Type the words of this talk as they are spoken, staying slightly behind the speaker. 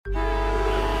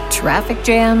Traffic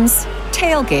jams,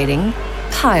 tailgating,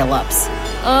 pile-ups.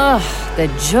 Ugh, the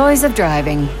joys of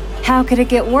driving. How could it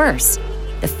get worse?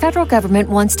 The federal government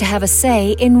wants to have a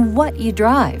say in what you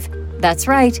drive. That's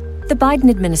right. The Biden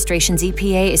administration's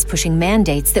EPA is pushing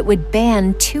mandates that would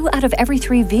ban 2 out of every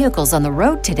 3 vehicles on the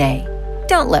road today.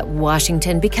 Don't let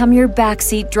Washington become your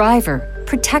backseat driver.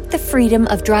 Protect the freedom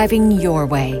of driving your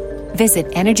way. Visit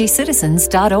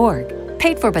EnergyCitizens.org.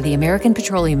 Paid for by the American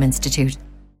Petroleum Institute.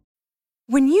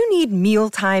 When you need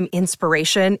mealtime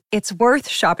inspiration, it's worth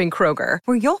shopping Kroger,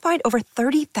 where you'll find over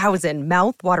 30,000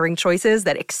 mouth-watering choices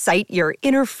that excite your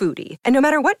inner foodie. And no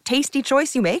matter what tasty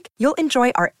choice you make, you'll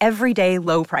enjoy our everyday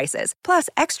low prices, plus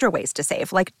extra ways to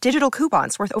save, like digital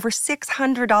coupons worth over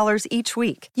 $600 each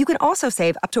week. You can also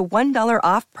save up to $1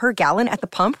 off per gallon at the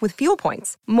pump with fuel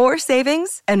points. More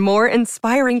savings and more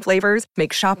inspiring flavors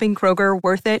make shopping Kroger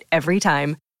worth it every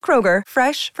time. Kroger,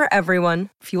 fresh for everyone.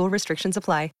 Fuel restrictions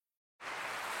apply.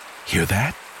 Hear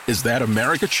that? Is that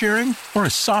America cheering or a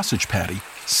sausage patty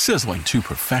sizzling to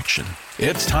perfection?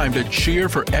 It's time to cheer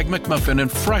for Egg McMuffin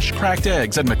and fresh cracked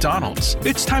eggs at McDonald's.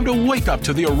 It's time to wake up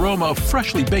to the aroma of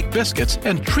freshly baked biscuits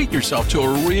and treat yourself to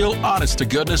a real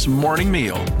honest-to-goodness morning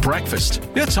meal. Breakfast,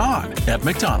 it's on at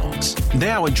McDonald's.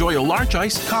 Now enjoy a large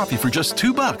iced coffee for just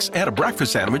 $2 and a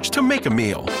breakfast sandwich to make a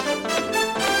meal.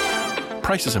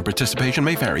 Prices and participation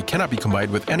may vary. Cannot be combined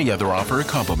with any other offer or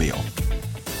combo meal.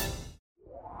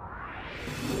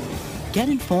 Get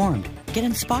informed, get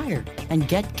inspired, and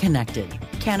get connected.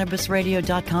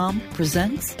 CannabisRadio.com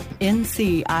presents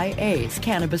NCIA's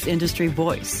Cannabis Industry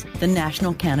Voice. The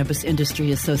National Cannabis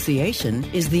Industry Association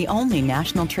is the only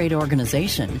national trade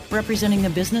organization representing the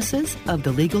businesses of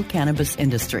the legal cannabis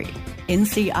industry.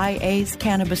 NCIA's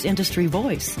Cannabis Industry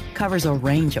Voice covers a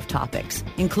range of topics,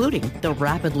 including the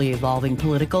rapidly evolving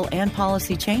political and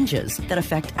policy changes that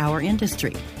affect our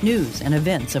industry, news and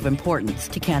events of importance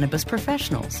to cannabis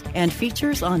professionals, and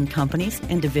features on companies,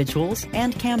 individuals,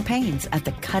 and campaigns at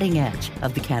the cutting edge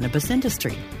of the cannabis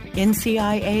industry.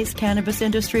 NCIA's Cannabis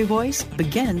Industry Voice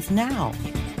begins now.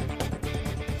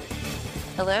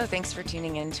 Hello, thanks for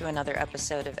tuning in to another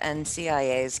episode of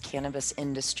NCIA's Cannabis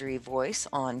Industry Voice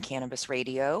on Cannabis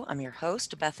Radio. I'm your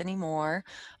host, Bethany Moore.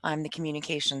 I'm the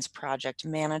Communications Project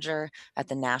Manager at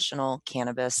the National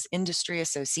Cannabis Industry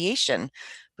Association.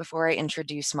 Before I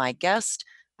introduce my guest,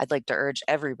 I'd like to urge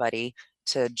everybody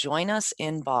to join us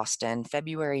in Boston,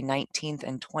 February 19th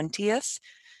and 20th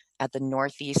at the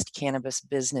Northeast Cannabis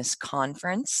Business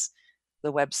Conference.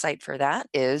 The website for that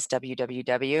is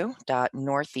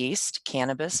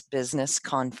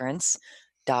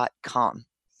www.northeastcannabisbusinessconference.com.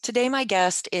 Today, my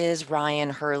guest is Ryan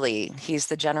Hurley. He's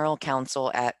the general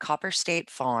counsel at Copper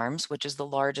State Farms, which is the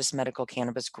largest medical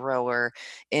cannabis grower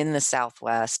in the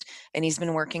Southwest. And he's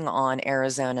been working on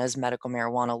Arizona's medical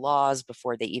marijuana laws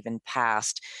before they even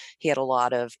passed. He had a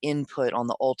lot of input on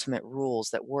the ultimate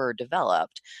rules that were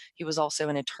developed. He was also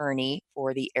an attorney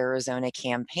for the Arizona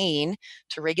campaign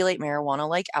to regulate marijuana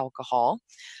like alcohol.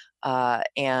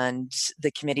 And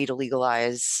the committee to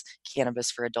legalize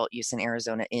cannabis for adult use in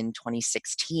Arizona in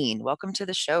 2016. Welcome to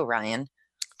the show, Ryan.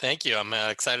 Thank you. I'm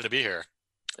excited to be here.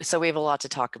 So we have a lot to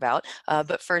talk about,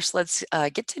 but first let's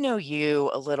get to know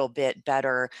you a little bit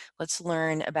better. Let's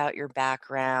learn about your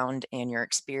background and your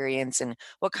experience and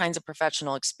what kinds of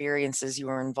professional experiences you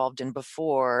were involved in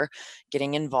before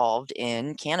getting involved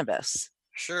in cannabis.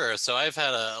 Sure. So I've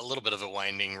had a little bit of a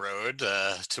winding road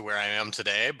to where I am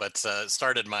today, but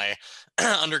started my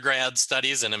undergrad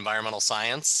studies in environmental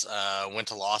science, went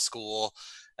to law school,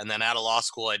 and then out of law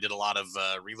school, I did a lot of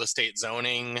real estate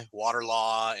zoning, water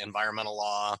law, environmental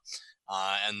law.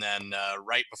 And then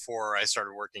right before I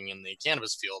started working in the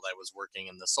cannabis field, I was working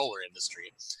in the solar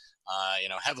industry.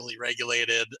 Heavily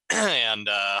regulated and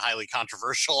highly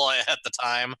controversial at the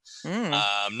time.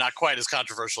 Not quite as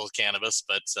controversial as cannabis,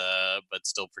 but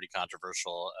still pretty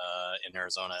controversial in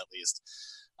Arizona, at least,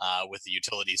 with the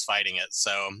utilities fighting it.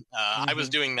 So I was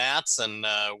doing that and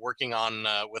working on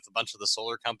with a bunch of the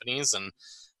solar companies, and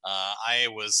I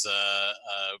was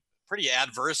pretty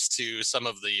adverse to some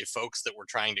of the folks that were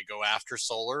trying to go after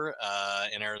solar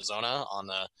in Arizona on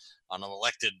an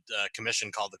elected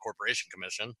commission called the Corporation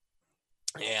Commission.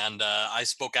 And I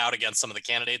spoke out against some of the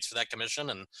candidates for that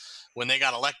commission. And when they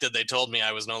got elected, they told me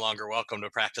I was no longer welcome to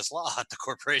practice law at the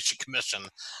Corporation Commission.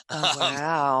 Oh,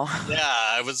 wow.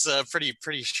 Yeah, it was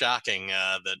pretty shocking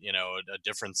that, a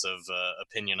difference of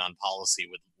opinion on policy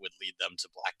would lead them to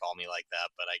blackball me like that.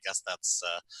 But I guess that's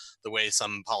the way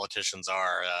some politicians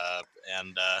are.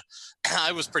 And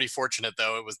I was pretty fortunate,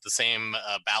 though. It was the same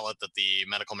ballot that the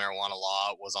medical marijuana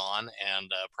law was on. And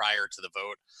prior to the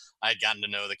vote, I had gotten to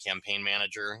know the campaign manager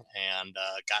and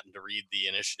gotten to read the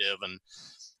initiative and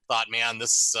thought, man,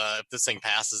 if this thing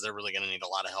passes, they're really going to need a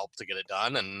lot of help to get it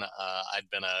done. And I'd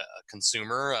been a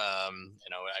consumer. At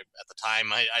the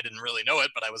time, I didn't really know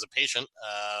it, but I was a patient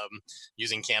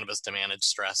using cannabis to manage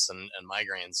stress and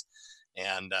migraines.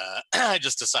 And I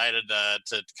just decided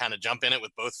to kind of jump in it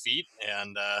with both feet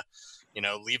and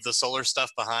leave the solar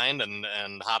stuff behind and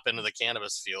hop into the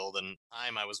cannabis field. And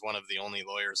I was one of the only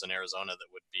lawyers in Arizona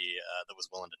that was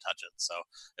willing to touch it. So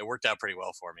it worked out pretty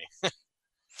well for me.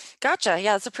 Gotcha.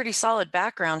 Yeah, it's a pretty solid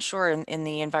background, sure, in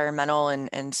the environmental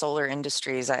and solar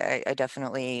industries. I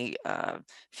definitely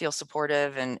feel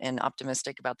supportive and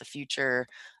optimistic about the future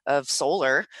of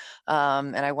solar.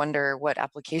 And I wonder what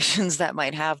applications that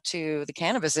might have to the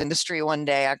cannabis industry one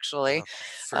day, actually.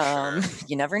 For sure.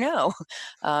 You never know.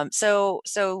 So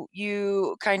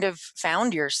you kind of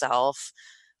found yourself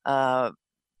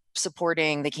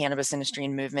supporting the cannabis industry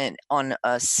and movement on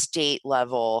a state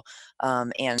level,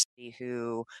 and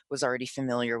who was already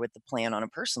familiar with the plan on a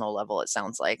personal level, it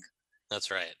sounds like. That's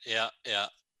right. Yeah.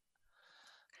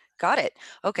 Got it.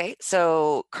 Okay.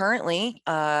 So currently,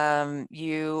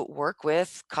 you work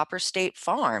with Copper State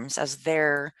Farms as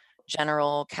their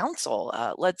general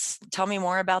counsel. Let's tell me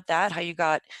more about that, how you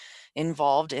got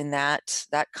involved in that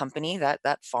company, that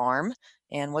farm,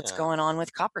 and what's going on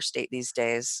with Copper State these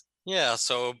days. Yeah,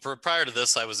 so prior to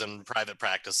this, I was in private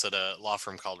practice at a law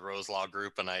firm called Rose Law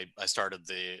Group, and I started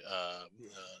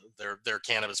their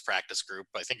cannabis practice group.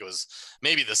 I think it was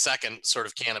maybe the second sort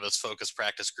of cannabis focused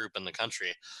practice group in the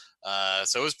country.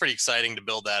 So it was pretty exciting to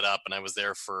build that up, and I was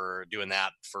there for doing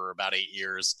that for about 8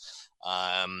 years.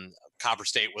 Copper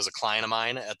State was a client of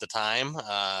mine at the time.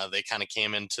 They kind of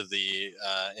came into the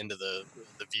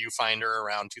viewfinder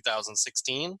around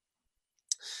 2016.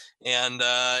 And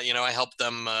I helped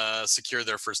them secure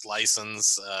their first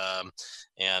license,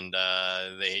 and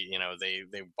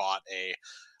they bought a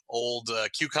old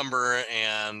cucumber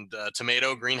and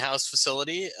tomato greenhouse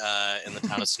facility in the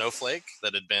town of Snowflake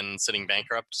that had been sitting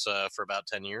bankrupt for about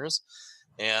 10 years.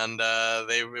 And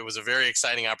it was a very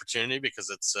exciting opportunity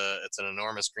because it's an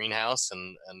enormous greenhouse,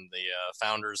 and the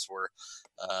founders were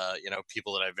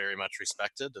people that I very much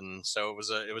respected, and so it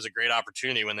was a great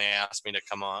opportunity when they asked me to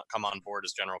come on board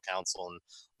as general counsel and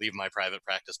leave my private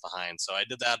practice behind. So I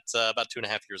did that about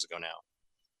 2.5 years ago now.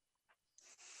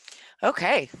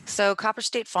 Okay, so Copper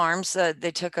State Farms,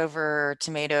 they took over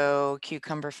tomato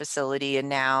cucumber facility and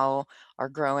now are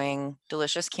growing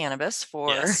delicious cannabis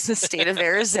for the state of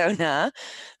Arizona.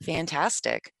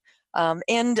 Fantastic.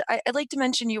 And I'd like to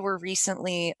mention you were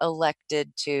recently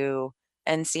elected to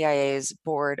NCIA's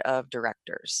board of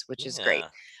directors, which is great.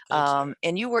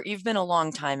 And you've been a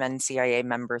long time NCIA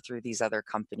member through these other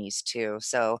companies too.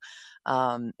 So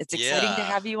it's exciting to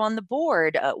have you on the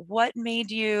board. What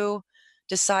made you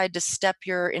decide to step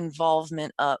your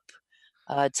involvement up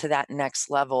to that next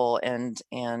level and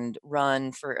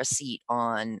run for a seat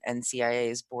on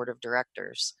NCIA's board of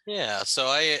directors? Yeah, so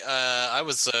I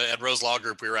was at Rose Law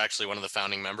Group. We were actually one of the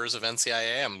founding members of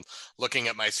NCIA. I'm looking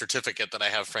at my certificate that I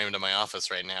have framed in my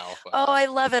office right now. Oh, I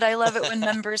love it. I love it when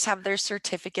members have their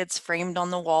certificates framed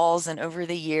on the walls, and over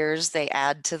the years they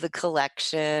add to the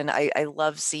collection. I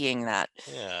love seeing that.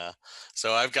 Yeah,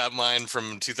 so I've got mine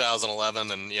from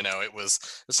 2011, and it was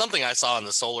something I saw in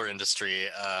the solar industry.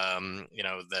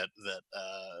 That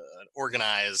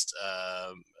organized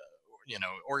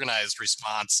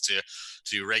response to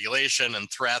regulation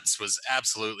and threats was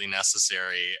absolutely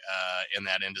necessary in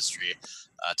that industry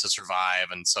to survive.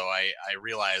 And so I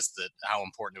realized that how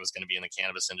important it was going to be in the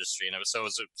cannabis industry. And it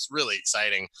was really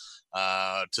exciting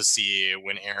to see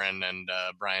when Aaron and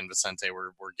Brian Vicente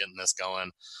were getting this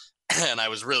going. And I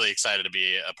was really excited to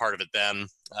be a part of it then.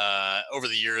 Over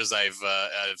the years, I've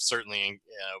certainly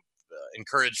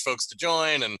encouraged folks to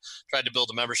join and tried to build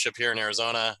a membership here in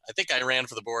Arizona. I think I ran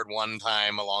for the board one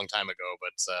time a long time ago,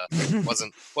 but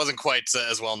wasn't quite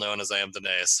as well known as I am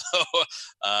today. So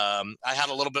I had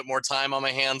a little bit more time on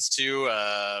my hands too.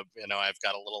 I've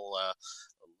got a little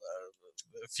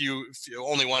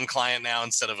only one client now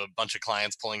instead of a bunch of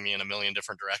clients pulling me in a million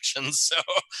different directions. So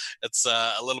it's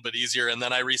a little bit easier. And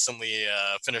then I recently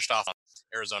finished off on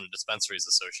Arizona Dispensaries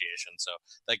Association. So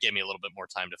that gave me a little bit more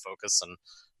time to focus, and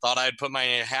thought I'd put my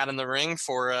hat in the ring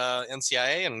for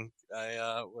NCIA, and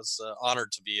I was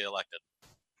honored to be elected.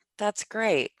 That's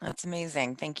great. That's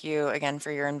amazing. Thank you again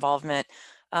for your involvement.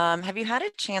 Have you had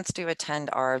a chance to attend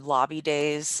our Lobby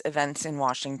Days events in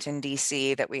Washington,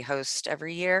 D.C. that we host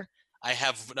every year? I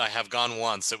have gone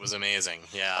once. It was amazing.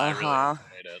 Yeah, I really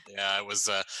enjoyed it. Yeah,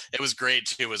 it was great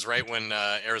too. It was right when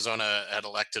Arizona had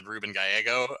elected Ruben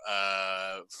Gallego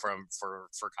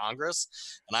for Congress,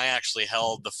 and I actually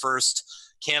held the first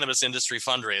cannabis industry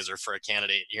fundraiser for a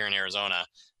candidate here in Arizona.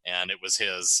 And it was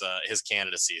his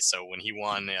candidacy. So when he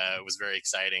won, it was very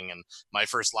exciting. And my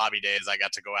first lobby days, I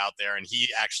got to go out there, and he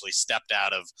actually stepped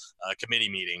out of a committee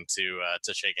meeting to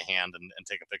shake a hand and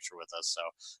take a picture with us. So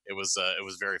it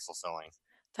was very fulfilling.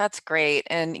 That's great.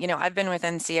 And, I've been with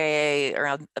NCIA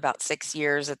around about 6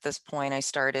 years at this point. I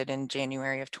started in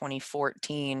January of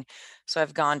 2014. So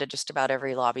I've gone to just about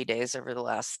every lobby days over the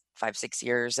last 5-6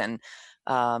 years. And,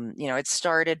 it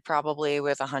started probably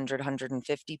with 100,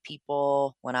 150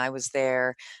 people when I was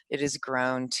there. It has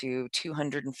grown to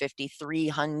 250,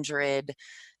 300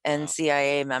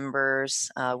 NCIA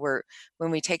members. When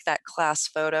we take that class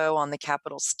photo on the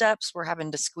Capitol steps, we're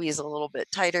having to squeeze a little bit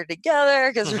tighter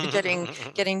together because we're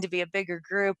getting to be a bigger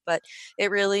group. But it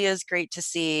really is great to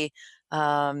see,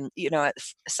 someone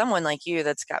like you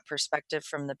that's got perspective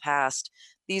from the past.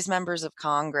 These members of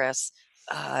Congress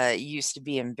used to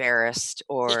be embarrassed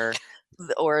or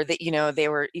that they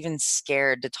were even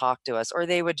scared to talk to us, or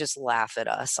they would just laugh at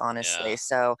us, honestly. Yeah.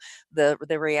 So the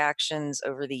reactions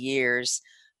over the years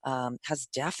has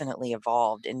definitely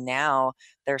evolved, and now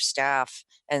their staff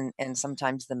and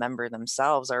sometimes the member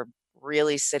themselves are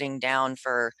really sitting down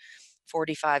for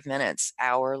 45 minutes,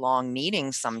 hour-long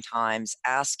meetings sometimes,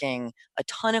 asking a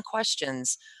ton of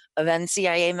questions of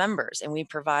NCIA members, and we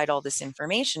provide all this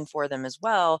information for them as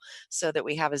well, so that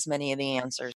we have as many of the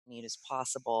answers we need as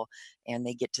possible, and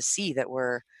they get to see that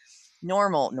we're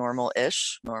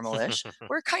normal-ish.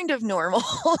 We're kind of normal.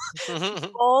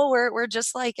 We're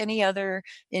just like any other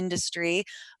industry.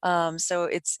 So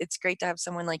it's great to have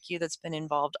someone like you that's been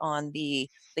involved on the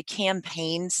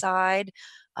campaign side,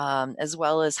 as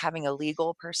well as having a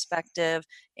legal perspective.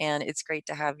 And it's great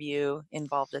to have you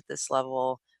involved at this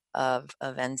level of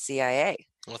NCIA.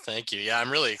 Well, thank you. Yeah,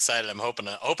 I'm really excited. I'm hoping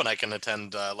I can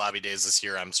attend lobby days this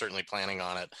year. I'm certainly planning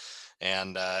on it.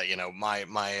 And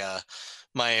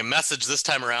my message this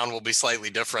time around will be slightly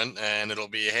different, and it'll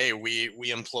be, hey,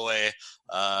 we employ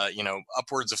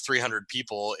upwards of 300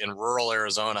 people in rural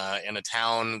Arizona in a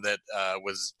town that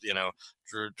was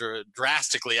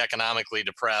drastically economically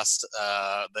depressed,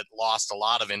 that lost a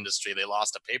lot of industry. They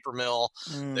lost a paper mill.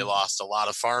 They lost a lot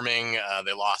of farming.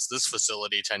 They lost this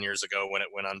facility 10 years ago when it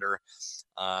went under.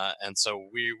 And so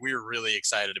we're really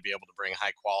excited to be able to bring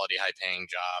high quality, high paying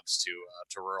jobs to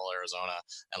rural Arizona,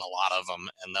 and a lot of them.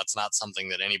 And that's not something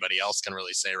that anybody else can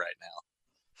really say right now.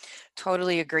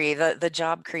 Totally agree. The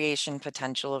job creation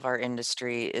potential of our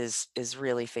industry is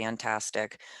really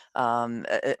fantastic.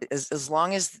 As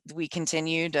long as we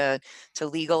continue to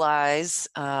legalize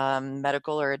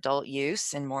medical or adult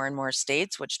use in more and more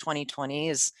states, which 2020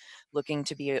 is looking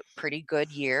to be a pretty good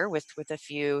year with a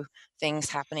few things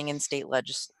happening in state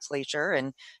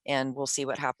legislature, and we'll see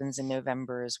what happens in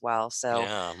November as well. So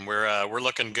yeah, we're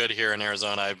looking good here in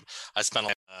Arizona. I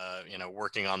spent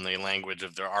working on the language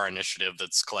of our initiative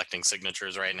that's collecting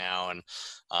signatures right now, and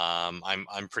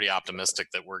I'm pretty optimistic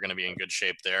that we're going to be in good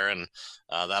shape there, and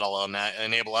that'll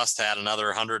enable us to add another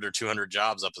 100 or 200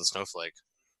 jobs up in Snowflake.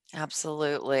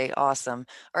 Absolutely. Awesome.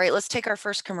 All right, let's take our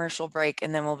first commercial break,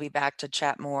 and then we'll be back to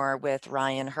chat more with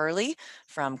Ryan Hurley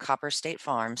from Copper State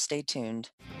Farms. Stay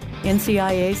tuned.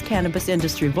 NCIA's Cannabis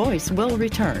Industry Voice will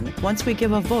return once we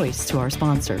give a voice to our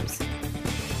sponsors.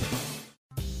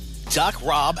 Doc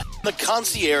Rob, the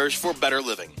concierge for better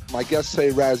living. My guests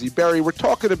say Razzie Berry. We're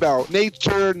talking about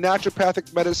nature,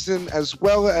 naturopathic medicine, as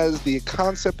well as the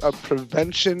concept of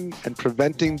prevention and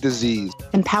preventing disease.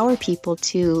 Empower people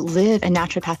to live a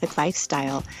naturopathic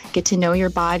lifestyle, get to know your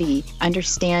body,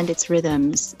 understand its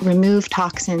rhythms, remove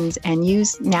toxins, and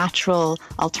use natural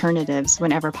alternatives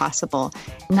whenever possible.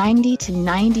 90 to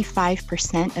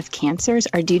 95% of cancers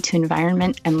are due to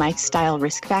environment and lifestyle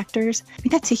risk factors. I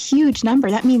mean, that's a huge number.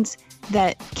 That means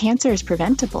that cancer is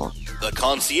preventable. The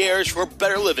concierge for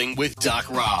better living with Doc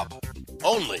Rob.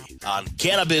 Only on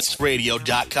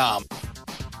CannabisRadio.com.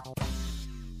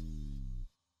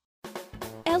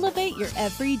 Elevate your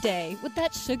everyday with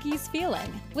that Shoogies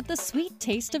feeling, with the sweet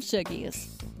taste of Shoogies.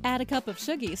 Add a cup of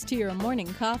Shoogies to your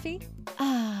morning coffee.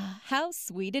 Ah, how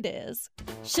sweet it is.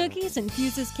 Shoogies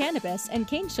infuses cannabis and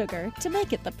cane sugar to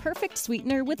make it the perfect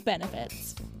sweetener with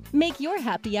benefits. Make your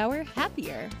happy hour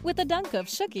happier with a dunk of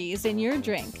Shoogies in your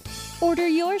drink. Order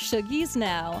your Shoogies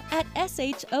now at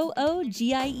shoogies.com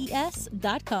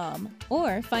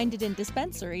or find it in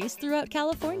dispensaries throughout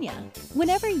California.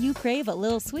 Whenever you crave a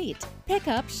little sweet, pick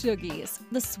up Shoogies,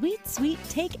 the sweet, sweet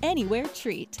take-anywhere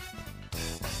treat.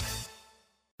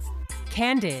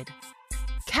 Candid,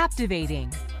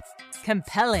 captivating,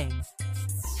 compelling.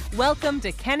 Welcome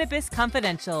to Cannabis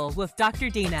Confidential with Dr.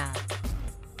 Dina.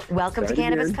 Welcome to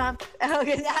Cannabis Conf. Oh,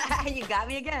 you got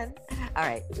me again. All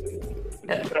right.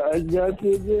 I got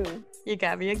you again. You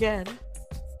got me again.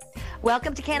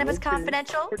 Welcome to Cannabis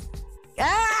Confidential.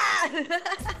 Ah!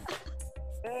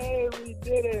 Hey, we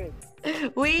did it.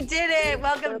 We did it.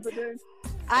 Welcome.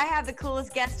 I have the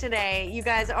coolest guest today. You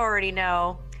guys already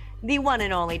know. The one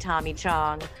and only Tommy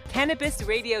Chong.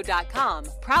 CannabisRadio.com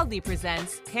proudly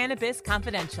presents Cannabis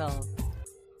Confidential.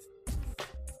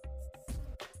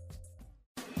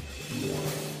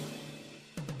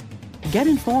 Get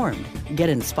informed, get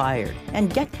inspired,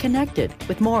 and get connected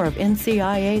with more of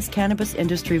NCIA's Cannabis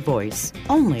Industry Voice,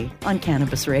 only on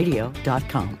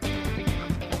CannabisRadio.com.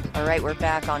 All right, we're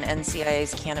back on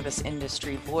NCIA's Cannabis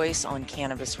Industry Voice on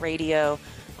Cannabis Radio.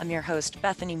 I'm your host,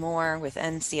 Bethany Moore with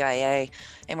NCIA,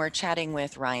 and we're chatting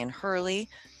with Ryan Hurley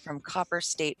from Copper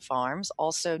State Farms,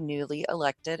 also newly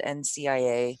elected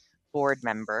NCIA board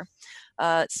member.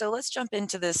 So let's jump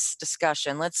into this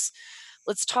discussion. Let's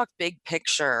talk big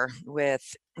picture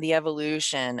with the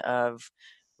evolution of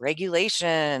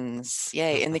regulations,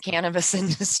 in the cannabis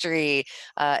industry.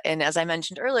 And as I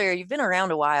mentioned earlier, you've been around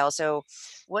a while. So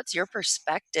what's your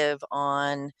perspective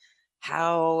on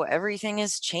how everything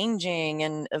is changing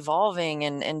and evolving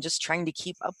and just trying to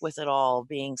keep up with it all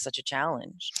being such a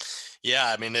challenge?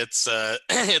 Yeah, I mean, it's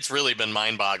it's really been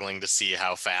mind-boggling to see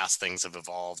how fast things have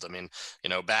evolved. I mean,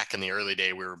 back in the early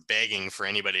day, we were begging for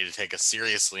anybody to take us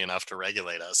seriously enough to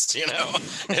regulate us.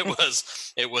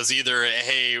 It was either,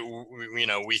 hey,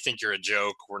 we think you're a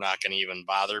joke, we're not going to even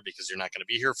bother because you're not going to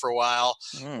be here for a while,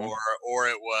 or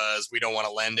it was, we don't want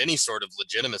to lend any sort of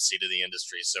legitimacy to the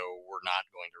industry, so we're not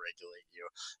going to regulate you.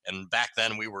 And back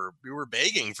then, we were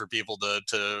begging for people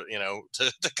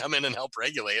to come in and help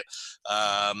regulate.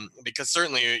 Because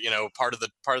certainly, part of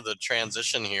the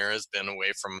transition here has been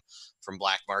away from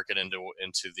black market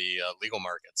into the legal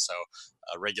market. So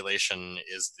regulation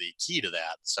is the key to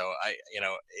that. So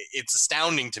it's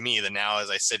astounding to me that now, as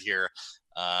I sit here,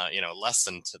 less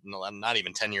than not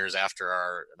even 10 years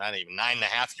after not even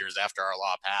 9.5 years after our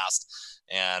law passed,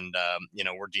 and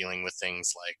we're dealing with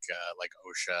things like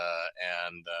OSHA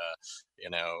and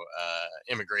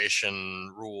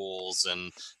immigration rules,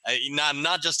 and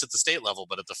not just at the state level,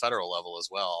 but at the federal level as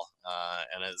well.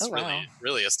 And it's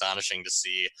really astonishing to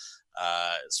see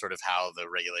sort of how the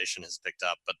regulation has picked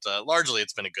up. But largely,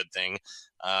 it's been a good thing.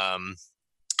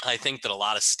 I think that a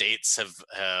lot of states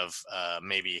have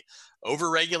maybe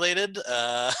overregulated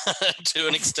to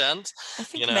an extent. I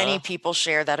think many people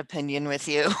share that opinion with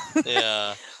you.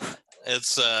 Yeah.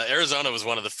 It's Arizona was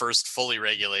one of the first fully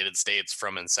regulated states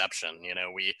from inception.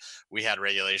 We had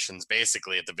regulations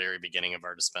basically at the very beginning of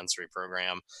our dispensary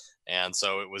program, and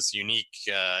so it was unique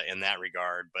in that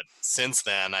regard. But since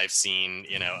then, I've seen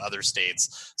other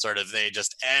states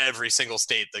every single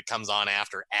state that comes on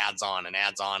after adds on and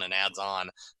adds on and adds on,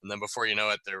 and then before you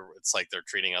know it, it's like they're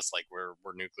treating us like we're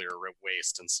nuclear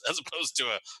waste, as opposed to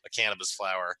a cannabis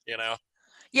flower.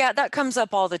 Yeah, that comes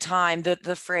up all the time.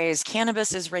 The phrase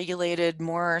cannabis is regulated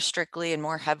more strictly and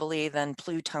more heavily than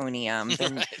plutonium.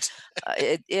 And Right.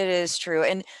 It is true.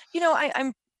 And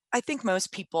I think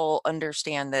most people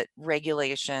understand that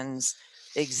regulations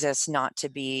exist not to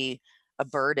be a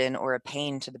burden or a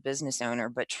pain to the business owner,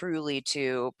 but truly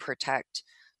to protect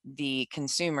the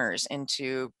consumers and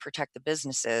to protect the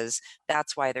businesses.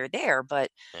 That's why they're there.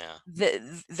 But Yeah.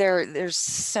 there's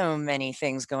so many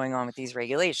things going on with these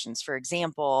regulations. For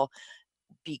example,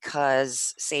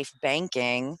 because safe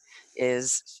banking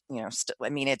is,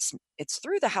 it's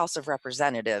through the House of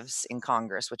Representatives in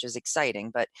Congress, which is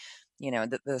exciting, but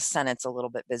the Senate's a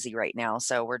little bit busy right now,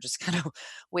 so we're just kind of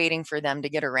waiting for them to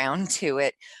get around to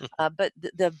it. But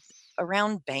the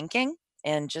around banking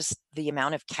and just the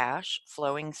amount of cash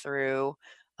flowing through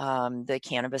the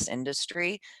cannabis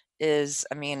industry is,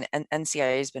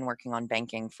 NCIA has been working on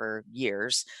banking for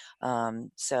years.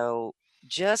 So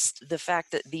just the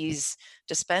fact that these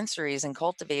dispensaries and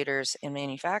cultivators and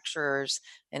manufacturers,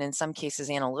 and in some cases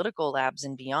analytical labs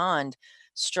and beyond,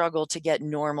 struggle to get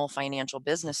normal financial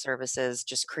business services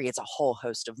just creates a whole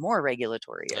host of more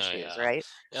regulatory issues, right?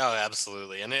 Oh,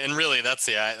 absolutely. And really, that's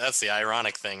the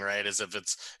ironic thing, right? Is if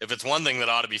it's one thing that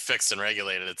ought to be fixed and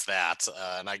regulated, it's that.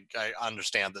 And I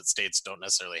understand that states don't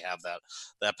necessarily have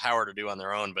that power to do on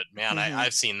their own, but man,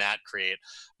 I've seen that create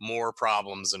more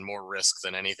problems and more risk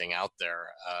than anything out there.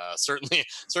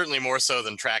 Certainly more so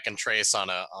than track and trace on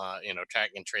track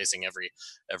and tracing every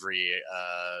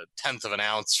tenth of an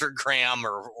ounce or gram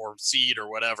or seed or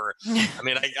whatever.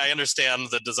 I understand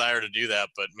the desire to do that,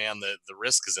 but man, the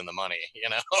risk is in the money,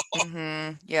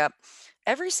 Yep.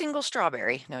 every single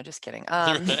strawberry. No, just kidding.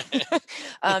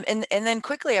 And then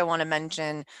quickly, I want to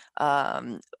mention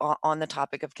on the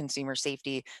topic of consumer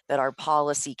safety that our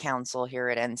policy council here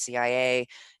at NCIA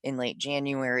in late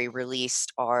January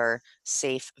released our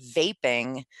safe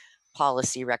vaping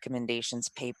policy recommendations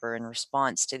paper in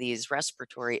response to these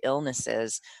respiratory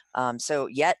illnesses. So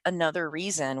yet another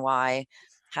reason why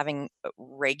having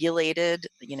regulated,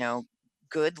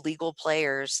 good legal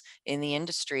players in the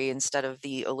industry instead of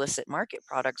the illicit market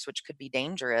products, which could be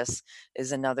dangerous,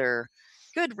 is another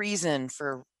good reason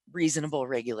for reasonable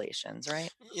regulations, right?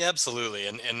 Yeah, absolutely.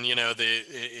 And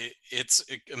it's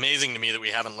amazing to me that we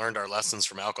haven't learned our lessons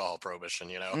from alcohol prohibition.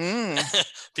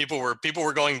 People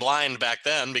were going blind back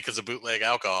then because of bootleg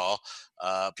alcohol.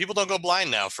 People don't go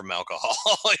blind now from alcohol.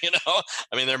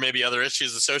 I mean, there may be other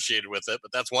issues associated with it,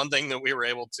 but that's one thing that we were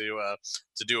able to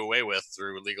do away with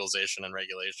through legalization and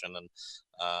regulation. And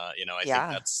I think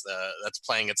that's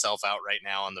playing itself out right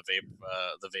now on the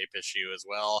vape issue as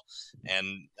well.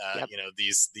 And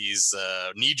these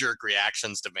knee-jerk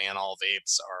reactions to ban all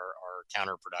vapes are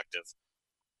counterproductive.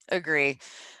 Agree.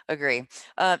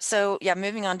 So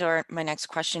moving on to my next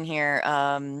question here.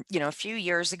 A few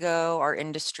years ago, our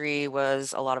industry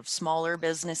was a lot of smaller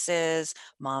businesses,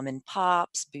 mom and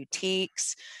pops,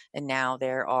 boutiques, and now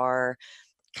there are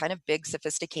kind of big,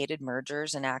 sophisticated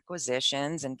mergers and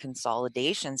acquisitions and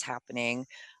consolidations happening.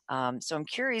 So I'm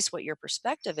curious what your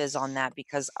perspective is on that,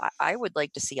 because I would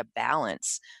like to see a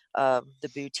balance of the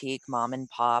boutique, mom and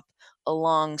pop,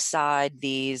 alongside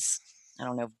these, I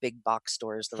don't know if big box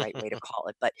store is the right way to call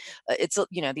it, but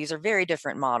these are very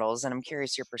different models, and I'm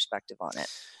curious your perspective on it.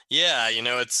 Yeah,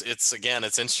 it's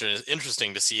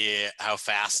interesting to see how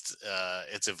fast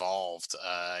it's evolved.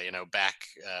 Back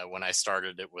when I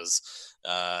started, it was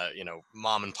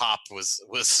mom and pop was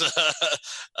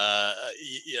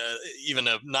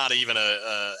not even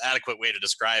a adequate way to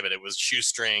describe it. It was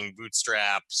shoestring,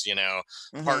 bootstraps,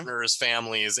 partners,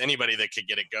 families, anybody that could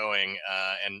get it going,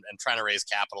 and trying to raise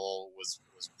capital was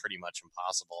pretty much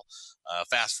impossible.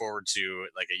 Fast forward to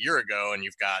like a year ago, and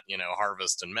you've got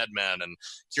Harvest and MedMen and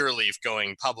Curaleaf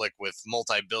going public with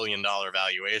multi-billion-dollar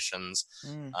valuations,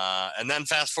 and then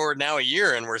fast forward now a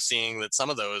year, and we're seeing that some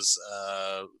of those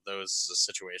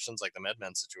situations, like the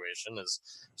MedMen situation, is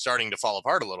starting to fall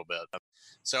apart a little bit.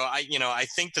 So I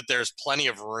think that there's plenty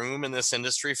of room in this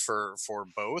industry for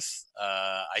both.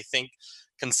 I think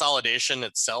consolidation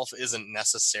itself isn't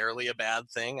necessarily a bad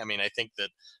thing. I mean, I think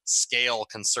that scale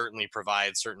can certainly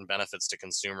provide certain benefits to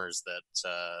consumers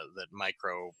that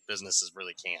micro businesses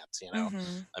really can't.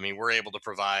 I mean, we're able to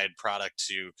provide product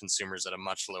to consumers at a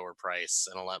much lower price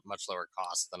and much lower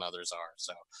cost than others are.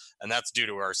 So, and that's due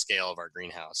to our scale of our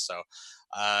greenhouse. So,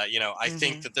 I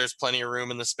think that there's plenty of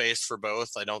room in the space for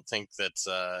both. I don't think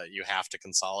that you have to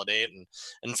consolidate. And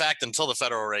in fact, until the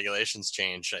federal regulations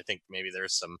change, I think maybe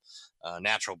there's some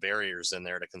natural barriers in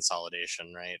there to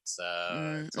consolidation, right?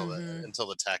 Until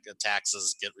the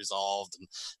taxes get resolved, and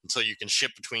until you can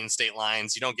ship between state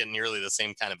lines, you don't get nearly the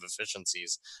same kind of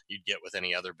efficiencies you'd get with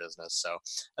any other business. So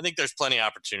I think there's plenty of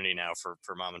opportunity now for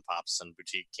mom and pops and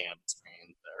boutique cannabis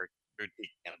providers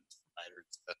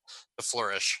to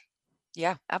flourish.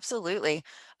 Yeah, absolutely.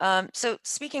 So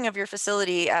speaking of your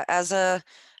facility, as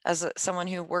someone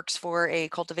who works for a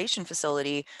cultivation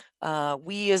facility,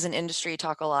 we as an industry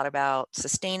talk a lot about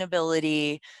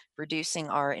sustainability, reducing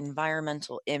our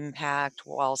environmental impact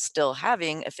while still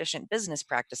having efficient business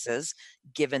practices,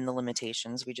 given the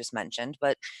limitations we just mentioned.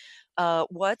 But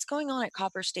what's going on at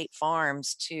Copper State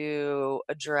Farms to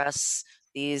address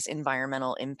these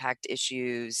environmental impact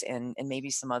issues and maybe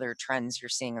some other trends you're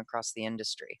seeing across the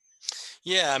industry?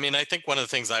 Yeah, I mean, I think one of the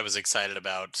things I was excited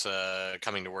about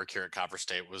coming to work here at Copper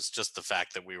State was just the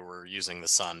fact that we were using the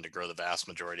sun to grow the vast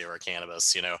majority of our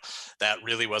cannabis. That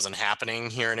really wasn't happening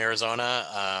here in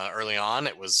Arizona early on.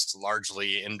 It was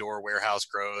largely indoor warehouse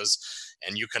grows.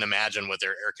 And you can imagine what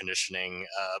their air conditioning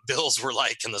bills were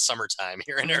like in the summertime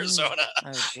here in Arizona.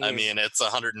 I mean, it's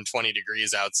 120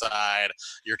 degrees outside.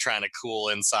 You're trying to cool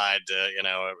inside to,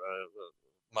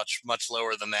 much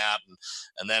lower than that,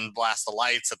 and then blast the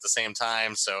lights at the same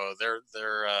time. So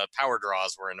their power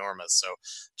draws were enormous. So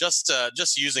just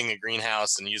using a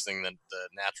greenhouse and using the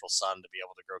natural sun to be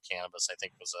able to grow cannabis, I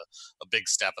think was a big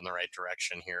step in the right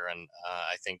direction here. And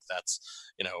I think that's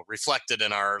reflected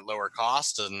in our lower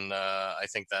cost, and I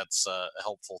think that's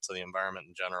helpful to the environment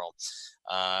in general.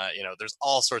 There's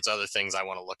all sorts of other things I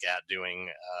want to look at doing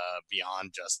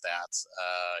beyond just that.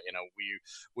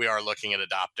 We are looking at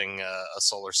adopting a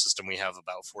solar solar system, we have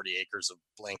about 40 acres of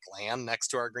blank land next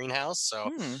to our greenhouse.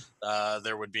 So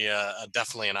there would be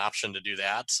definitely an option to do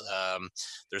that.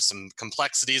 There's some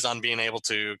complexities on being able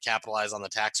to capitalize on the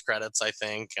tax credits, I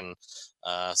think, and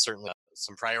certainly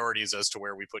some priorities as to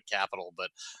where we put capital, but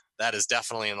that is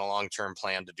definitely in the long-term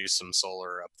plan to do some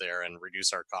solar up there and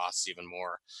reduce our costs even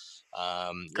more.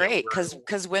 Great,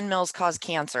 because windmills cause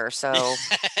cancer, so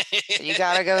you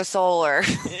gotta go solar.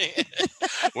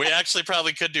 We actually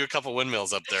probably could do a couple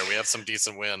windmills up there. We have some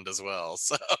decent wind as well,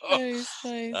 so nice.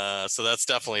 So that's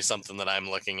definitely something that I'm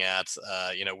looking at.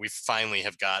 We finally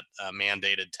have got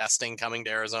mandated testing coming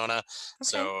to Arizona,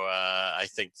 so I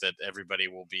think that everybody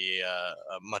will be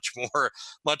much more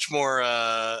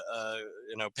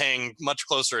paying much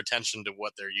closer attention to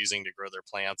what they're using to grow their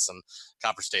plants, and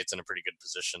Copper State's in a pretty good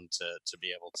position to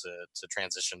be able to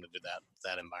transition into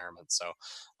that environment. So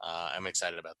I'm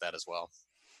excited about that as well.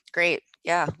 Great.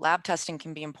 Yeah. Lab testing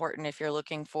can be important if you're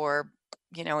looking for,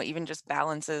 even just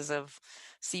balances of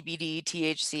CBD,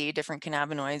 THC, different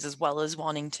cannabinoids, as well as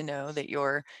wanting to know that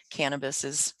your cannabis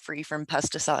is free from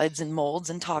pesticides and molds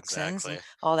and toxins and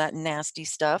all that nasty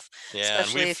stuff,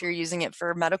 especially if you're using it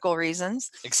for medical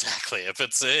reasons. Exactly. If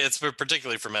it's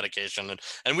particularly for medication,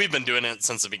 and we've been doing it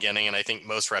since the beginning, and I think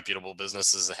most reputable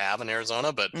businesses have in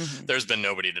Arizona, but there's been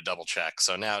nobody to double check.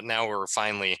 So now we're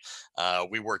finally,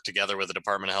 we work together with the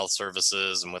Department of Health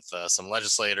Services and with some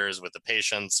legislators, with the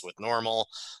patients, with NORML,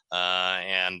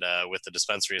 and with the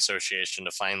Dispensary Association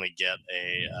to finally get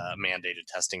a mandated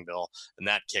testing bill, and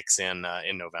that kicks in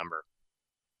November.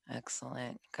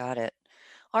 Excellent. Got it.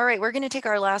 All right, we're going to take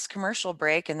our last commercial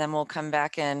break, and then we'll come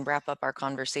back and wrap up our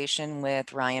conversation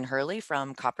with Ryan Hurley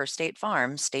from Copper State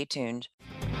Farms. Stay tuned.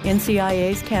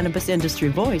 NCIA's Cannabis Industry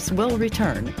Voice will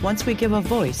return once we give a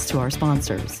voice to our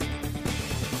sponsors.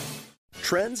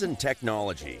 Trends in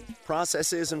technology,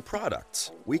 processes, and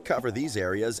products. We cover these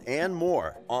areas and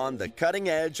more on The Cutting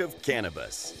Edge of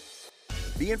Cannabis.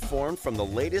 Be informed from the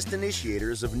latest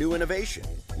initiators of new innovation.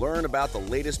 Learn about the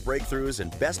latest breakthroughs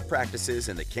and best practices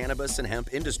in the cannabis and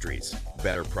hemp industries.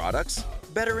 Better products,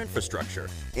 better infrastructure,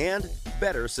 and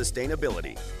better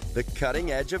sustainability. The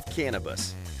Cutting Edge of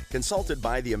Cannabis. Consulted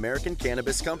by the American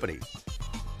Cannabis Company.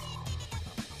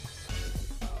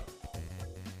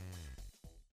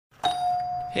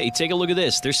 Hey, take a look at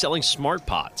this. They're selling smart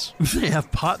pots. They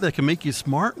have pot that can make you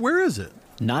smart? Where is it?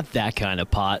 Not that kind of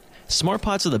pot. Smart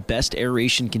pots are the best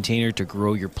aeration container to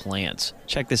grow your plants.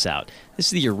 Check this out. This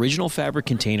is the original fabric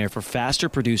container for faster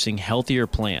producing, healthier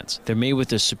plants. They're made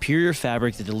with a superior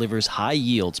fabric that delivers high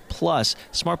yields. Plus,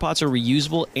 smart pots are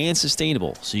reusable and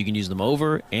sustainable, so you can use them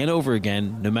over and over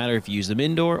again, no matter if you use them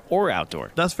indoor or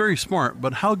outdoor. That's very smart,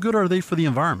 but how good are they for the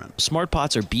environment? Smart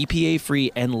pots are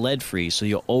BPA-free and lead-free, so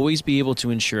you'll always be able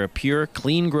to ensure a pure,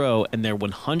 clean grow, and they're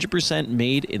 100%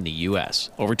 made in the U.S.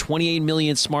 Over 28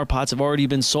 million smart pots have already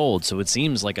been sold, so it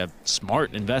seems like a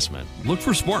smart investment. Look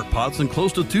for smart pots in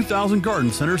close to 2,000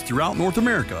 garden centers throughout North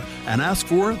America and ask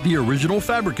for the original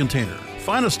fabric container.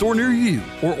 Find a store near you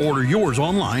or order yours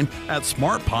online at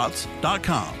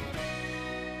smartpots.com.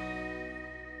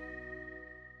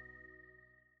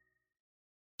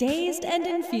 Dazed and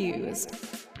Infused.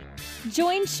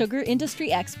 Join sugar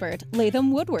industry expert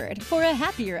Latham Woodward for a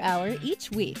happier hour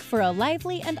each week for a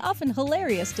lively and often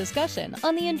hilarious discussion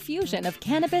on the infusion of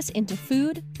cannabis into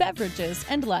food, beverages,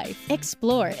 and life.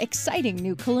 Explore exciting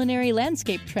new culinary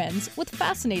landscape trends with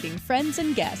fascinating friends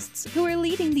and guests who are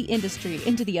leading the industry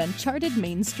into the uncharted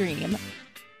mainstream.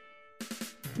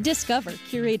 Discover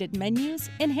curated menus,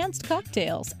 enhanced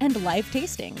cocktails, and live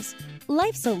tastings.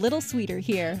 Life's a little sweeter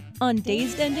here on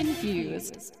Dazed and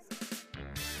Infused.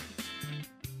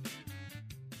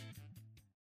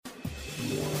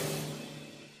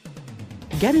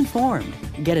 Get informed,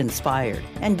 get inspired,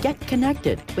 and get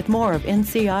connected with more of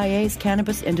NCIA's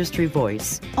Cannabis Industry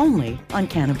Voice, only on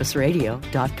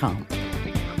CannabisRadio.com.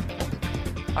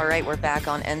 All right, we're back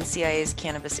on NCIA's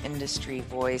Cannabis Industry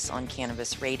Voice on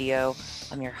Cannabis Radio.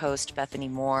 I'm your host, Bethany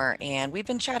Moore, and we've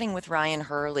been chatting with Ryan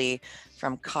Hurley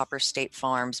from Copper State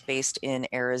Farms based in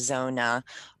Arizona,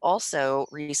 also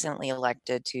recently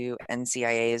elected to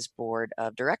NCIA's Board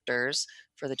of Directors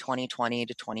for the 2020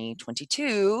 to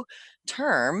 2022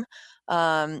 term.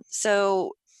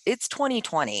 So it's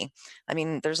 2020. I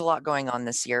mean, there's a lot going on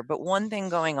this year, but one thing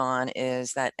going on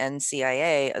is that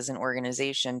NCIA as an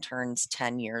organization turns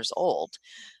 10 years old.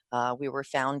 We were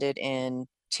founded in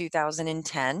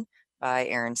 2010 by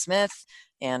Aaron Smith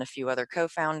and a few other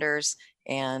co-founders,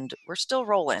 and we're still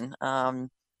rolling.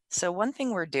 So one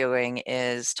thing we're doing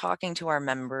is talking to our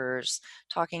members,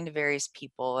 talking to various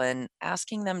people, and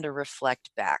asking them to reflect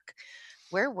back.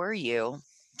 Where were you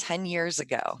 10 years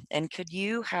ago? And could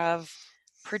you have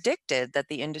predicted that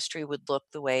the industry would look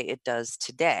the way it does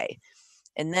today.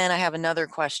 And then I have another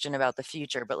question about the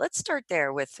future, but let's start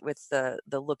there with the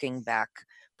looking back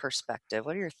perspective.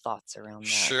 What are your thoughts around that?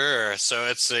 Sure. So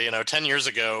it's 10 years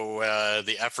ago,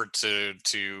 the effort to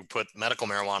put medical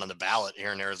marijuana on the ballot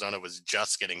here in Arizona was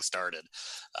just getting started.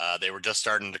 They were just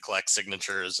starting to collect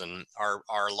signatures, and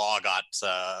our law got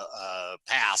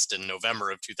passed in November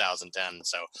of 2010.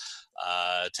 So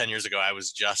 10 years ago, I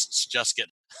was just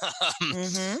getting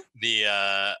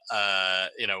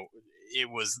it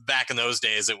was back in those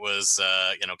days. It was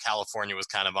California was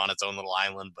kind of on its own little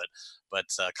island, but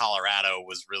Colorado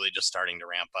was really just starting to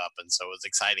ramp up, and so it was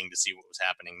exciting to see what was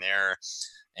happening there.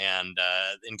 And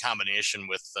in combination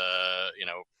with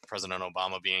President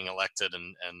Obama being elected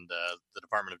and the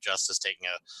Department of Justice taking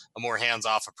a more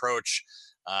hands-off approach,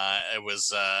 it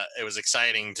was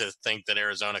exciting to think that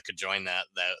Arizona could join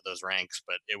those ranks.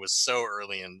 But it was so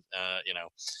early, and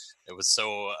it was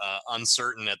so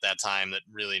uncertain at that time that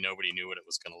really nobody knew what it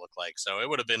was going to look like. So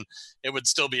it would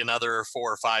still be another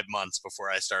 4 or 5 months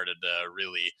before I started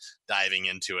really diving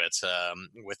into it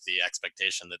with the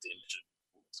expectation that the initiative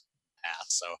was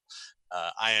passed. So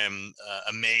I am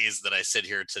amazed that I sit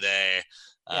here today,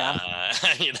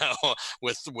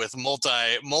 with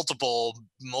multiple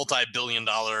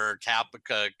multi-billion-dollar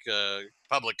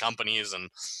public companies, and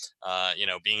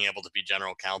being able to be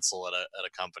general counsel at a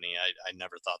company. I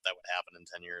never thought that would happen in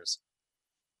 10 years.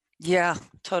 Yeah,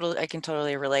 totally. I can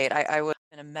totally relate. I was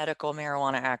been a medical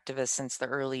marijuana activist since the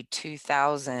early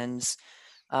 2000s.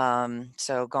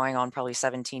 So going on probably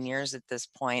 17 years at this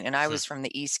point. And I was from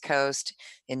the East Coast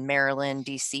in Maryland,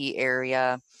 DC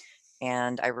area.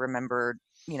 And I remember,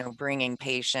 bringing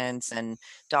patients and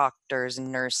doctors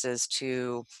and nurses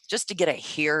just to get a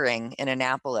hearing in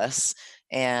Annapolis,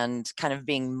 and kind of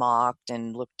being mocked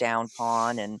and looked down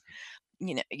upon. And,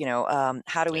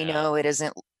 how do we know it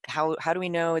isn't, how do we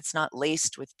know it's not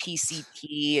laced with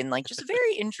PCP, and like just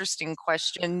very interesting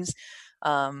questions.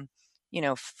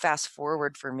 Fast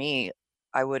forward for me,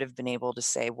 I would have been able to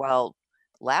say, well,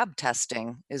 lab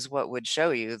testing is what would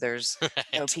show you there's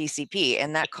no PCP,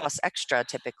 and that costs extra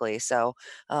typically. So,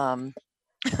 all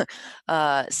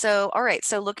right.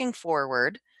 So looking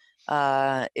forward,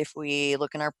 if we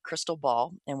look in our crystal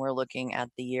ball and we're looking at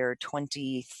the year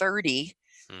 2030,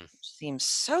 which seems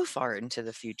so far into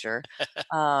the future,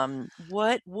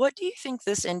 what do you think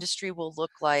this industry will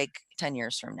look like 10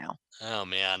 years from now? Oh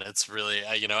man, it's really,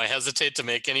 I hesitate to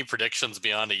make any predictions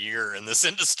beyond a year in this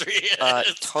industry.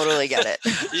 Totally get it.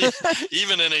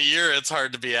 Even in a year, it's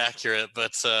hard to be accurate.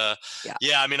 But I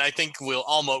mean, I think we will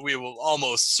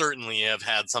almost certainly have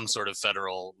had some sort of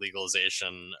federal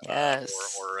legalization, or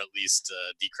at least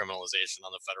decriminalization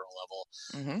on the federal level,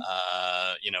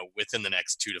 within the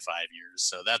next 2 to 5 years.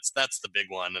 So that's the big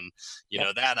one, and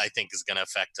that I think is going to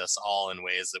affect us all in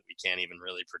ways that we can't even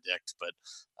really predict. But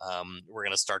we're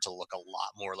going to start to look a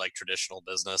lot more like traditional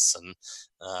business, and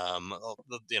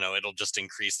it'll just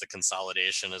increase the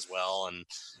consolidation as well. And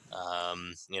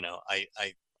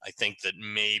I think that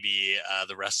maybe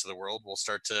the rest of the world will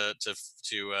start to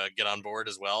get on board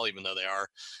as well, even though they are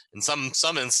in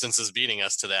some instances beating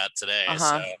us to that today.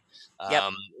 So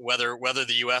whether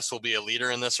the U.S. will be a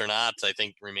leader in this or not, I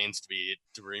think remains to be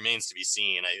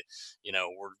seen.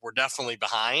 We're definitely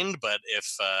behind, but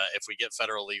if we get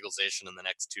federal legalization in the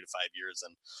next 2 to 5 years,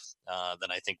 then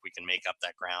I think we can make up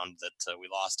that ground that we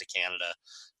lost to Canada,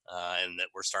 and that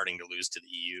we're starting to lose to the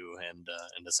EU and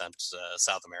in a sense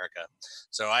South America.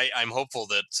 So I'm hopeful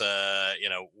that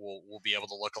we'll be able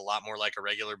to look a lot more like a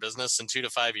regular business in 2 to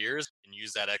 5 years, and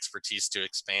use that expertise to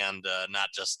expand not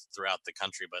just throughout the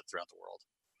country but throughout the world.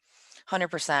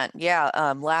 100%. Yeah.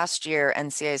 Last year,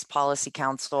 NCA's Policy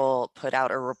Council put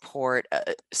out a report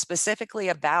specifically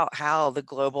about how the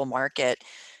global market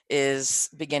is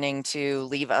beginning to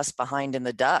leave us behind in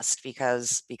the dust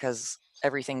because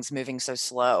everything's moving so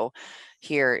slow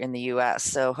here in the US.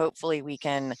 So hopefully we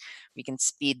can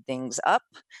speed things up.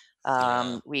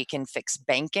 We can fix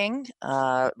banking.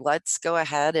 Let's go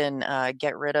ahead and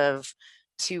get rid of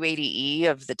 280E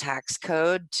of the tax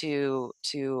code to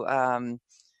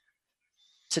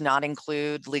not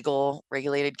include legal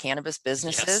regulated cannabis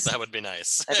businesses. Yes, that would be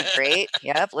nice. That'd be great.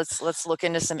 Yep. Let's look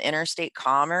into some interstate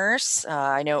commerce.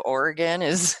 I know Oregon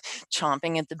is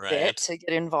chomping at the bit to get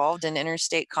involved in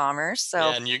interstate commerce.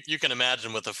 So and you can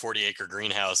imagine with a 40-acre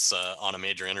greenhouse on a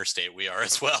major interstate, we are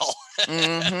as well.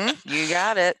 You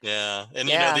got it. Yeah. And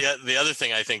the other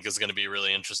thing I think is going to be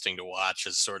really interesting to watch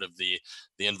is sort of the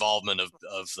involvement of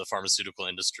the pharmaceutical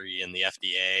industry and the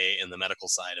FDA and the medical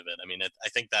side of it. I mean, I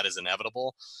think that is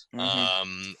inevitable.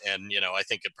 And, I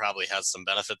think it probably has some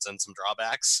benefits and some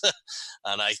drawbacks.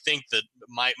 And I think that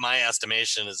my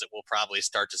estimation is that we'll probably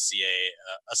start to see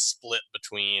a split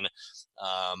between,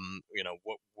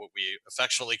 what we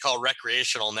affectionately call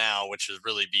recreational now, which is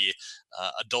really be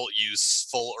adult use,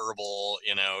 full herbal,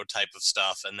 type of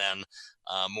stuff. And then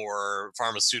more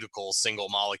pharmaceutical single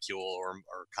molecule or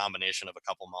combination of a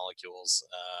couple molecules,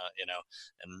 and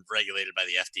regulated by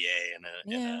the FDA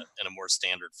in a more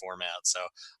standard format. So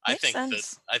I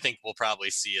think we'll probably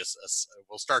see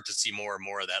we'll start to see more and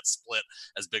more of that split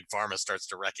as big pharma starts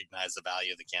to recognize the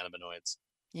value of the cannabinoids.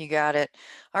 You got it.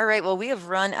 All right. Well, we have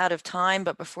run out of time,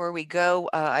 but before we go,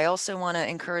 I also want to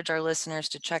encourage our listeners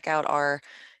to check out our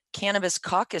Cannabis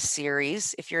Caucus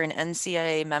series. If you're an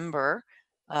NCIA member,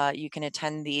 you can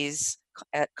attend these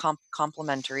at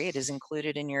complimentary. It is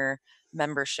included in your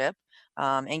membership.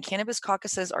 And Cannabis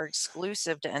Caucuses are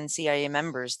exclusive to NCIA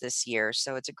members this year.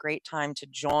 So it's a great time to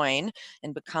join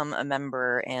and become a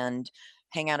member and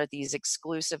hang out at these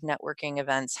exclusive networking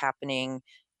events happening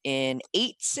in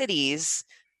 8 cities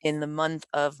in the month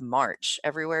of March,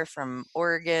 everywhere from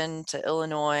Oregon to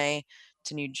Illinois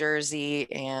to New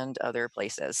Jersey and other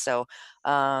places. So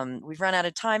we've run out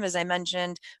of time, as I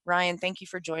mentioned. Ryan, thank you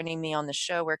for joining me on the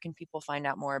show. Where can people find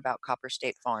out more about Copper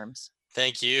State Farms?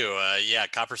 Thank you.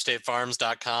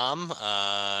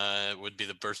 CopperStateFarms.com would be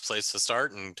the first place to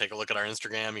start, and take a look at our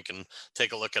Instagram. You can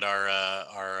take a look at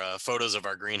our photos of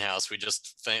our greenhouse. We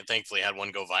just thankfully had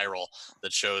one go viral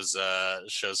that shows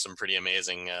some pretty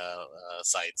amazing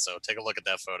sites. So take a look at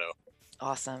that photo.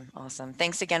 Awesome.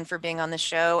 Thanks again for being on the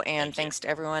show, and thanks to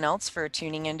everyone else for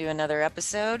tuning into another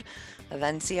episode of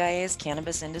NCIA's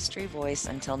Cannabis Industry Voice.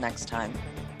 Until next time.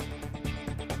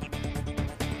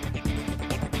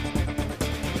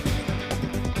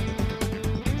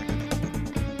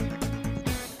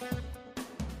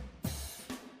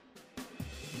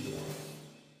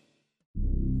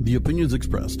 The opinions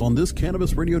expressed on this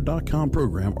CannabisRadio.com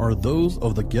program are those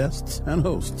of the guests and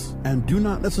hosts and do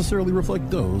not necessarily reflect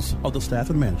those of the staff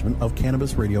and management of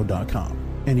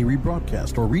CannabisRadio.com. Any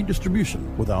rebroadcast or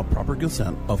redistribution without proper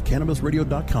consent of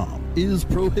CannabisRadio.com is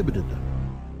prohibited.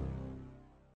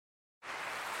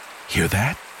 Hear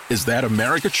that? Is that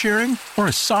America cheering or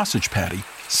a sausage patty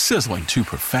sizzling to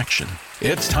perfection?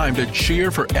 It's time to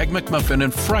cheer for Egg McMuffin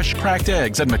and fresh cracked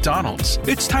eggs at McDonald's.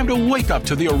 It's time to wake up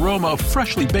to the aroma of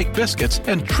freshly baked biscuits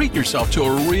and treat yourself to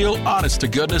a real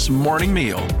honest-to-goodness morning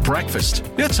meal. Breakfast,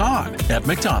 it's on at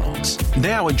McDonald's.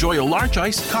 Now enjoy a large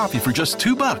iced coffee for just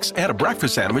 $2. Add a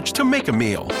breakfast sandwich to make a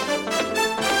meal.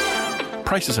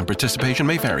 Prices and participation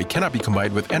may vary. Cannot be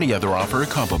combined with any other offer or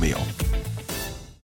combo meal.